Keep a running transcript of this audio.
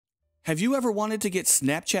Have you ever wanted to get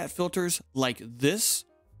Snapchat filters like this,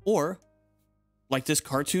 or like this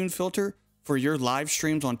cartoon filter for your live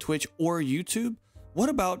streams on Twitch or YouTube? What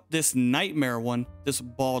about this nightmare one, this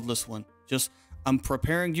baldless one? I'm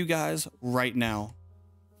preparing you guys right now.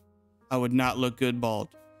 I would not look good bald.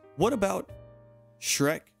 What about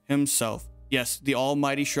Shrek himself? Yes, the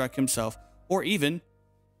almighty Shrek himself, or even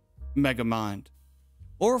Megamind.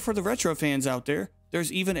 Or for the retro fans out there,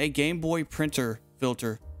 there's even a Game Boy printer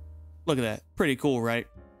filter. Look at that, pretty cool, right?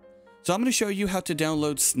 So I'm going to show you how to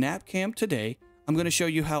download Snapcam today. I'm going to show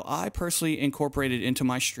you how I personally incorporate it into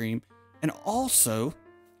my stream. And also,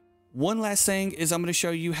 one last thing is I'm going to show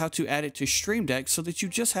you how to add it to Streamdeck so that you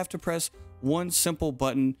just have to press one simple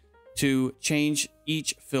button to change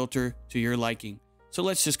each filter to your liking. So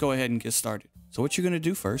let's just go ahead and get started. So what you're going to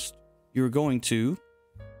do first, you're going to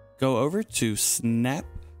go over to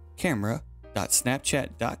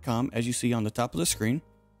snapcamera.snapchat.com, as you see on the top of the screen,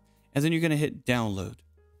 and then you're going to hit download.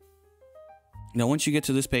 Now, once you get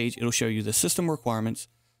to this page, it'll show you the system requirements,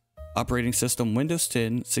 operating system Windows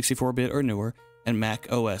 10, 64-bit or newer, and Mac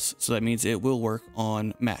OS. So that means it will work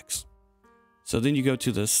on Macs. So then you go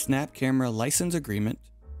to the Snap Camera License Agreement,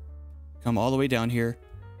 come all the way down here.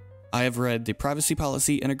 I have read the privacy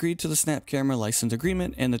policy and agreed to the Snap Camera License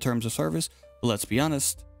Agreement and the terms of service, but let's be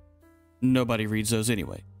honest, nobody reads those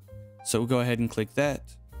anyway. So we'll go ahead and click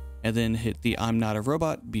that, and then hit the I'm not a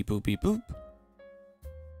robot, beep boop, beep boop.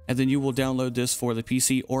 And then you will download this for the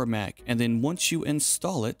PC or Mac. And then once you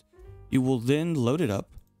install it, you will then load it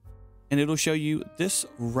up, and it'll show you this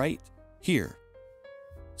right here.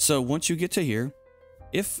 So once you get to here,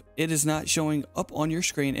 if it is not showing up on your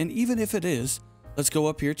screen, and even if it is, let's go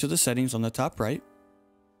up here to the settings on the top right.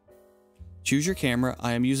 Choose your camera.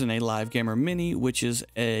 I am using a Live Gamer Mini, which is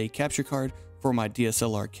a capture card for my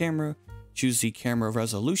DSLR camera. Choose the camera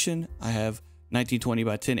resolution. I have 1920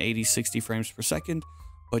 by 1080, 60 frames per second.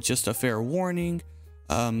 But just a fair warning,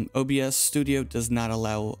 OBS Studio does not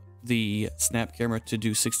allow the Snap camera to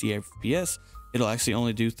do 60 FPS. It'll actually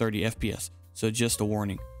only do 30 FPS. So just a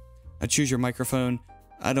warning. Now choose your microphone.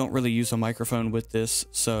 I don't really use a microphone with this,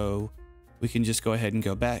 so we can just go ahead and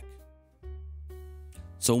go back.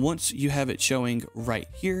 So once you have it showing right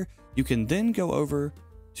here, you can then go over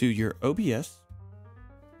to your OBS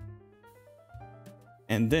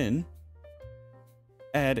and then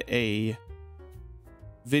add a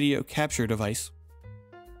video capture device.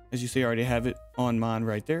 As you see, I already have it on mine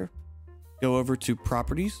right there. Go over to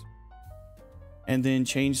properties and then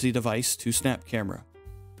change the device to Snap Camera.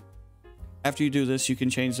 After you do this, you can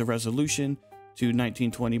change the resolution to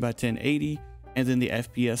 1920 by 1080, and then the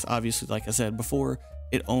FPS, obviously, like I said before,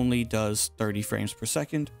 it only does 30 frames per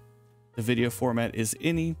second. The video format is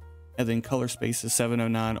any, and then color space is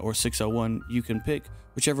 709 or 601. You can pick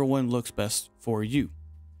whichever one looks best for you.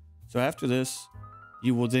 So after this,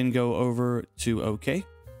 you will then go over to OK,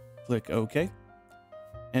 click OK,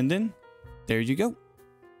 and then there you go.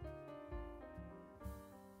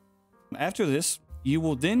 After this, you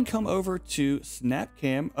will then come over to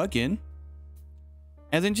Snapcam again,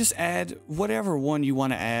 and then just add whatever one you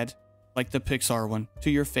want to add, like the Pixar one, to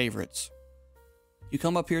your favorites. You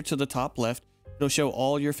come up here to the top left, it'll show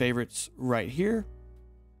all your favorites right here.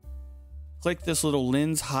 Click this little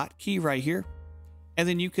lens hotkey right here, and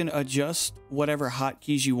then you can adjust whatever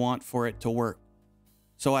hotkeys you want for it to work.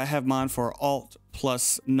 So I have mine for Alt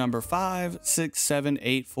plus number 5, 6, 7,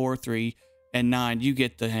 8, 4, 3, and 9. You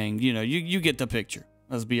get the hang, you get the picture.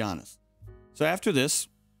 Let's be honest. So after this,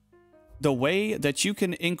 the way that you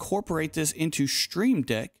can incorporate this into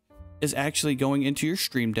Streamdeck is actually going into your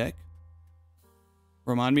Streamdeck.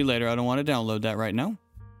 Remind me later, I don't want to download that right now.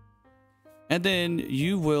 And then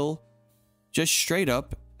you will just straight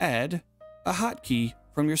up add a hotkey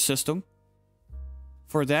from your system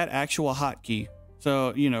for that actual hotkey.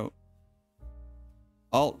 So,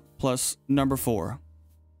 Alt plus number 4,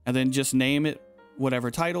 and then just name it whatever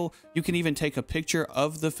title. You can even take a picture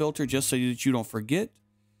of the filter just so that you don't forget.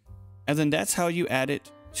 And then that's how you add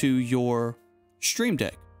it to your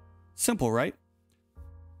Streamdeck. Simple, right?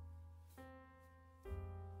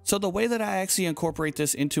 So the way that I actually incorporate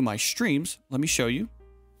this into my streams, let me show you.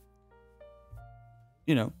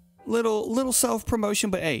 Little self-promotion,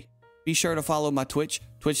 but hey, be sure to follow my Twitch,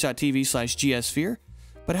 twitch.tv/gsphere.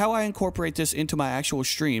 But how I incorporate this into my actual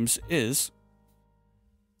streams is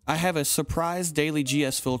I have a surprise daily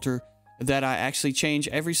GS filter that I actually change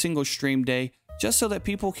every single stream day just so that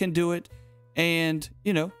people can do it. And,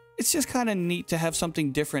 it's just kind of neat to have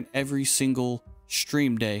something different every single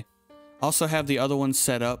stream day. Also have the other ones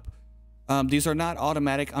set up. These are not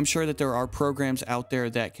automatic. I'm sure that there are programs out there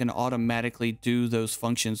that can automatically do those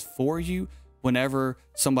functions for you, whenever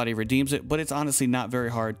somebody redeems it, but it's honestly not very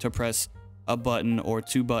hard to press a button or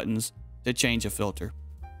 2 buttons to change a filter.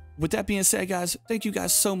 With that being said, guys, thank you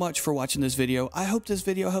guys so much for watching this video. I hope this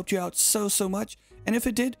video helped you out so much. And if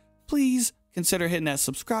it did, please consider hitting that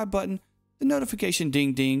subscribe button, the notification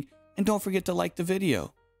ding ding, and don't forget to like the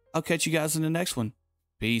video. I'll catch you guys in the next one.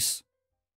 Peace.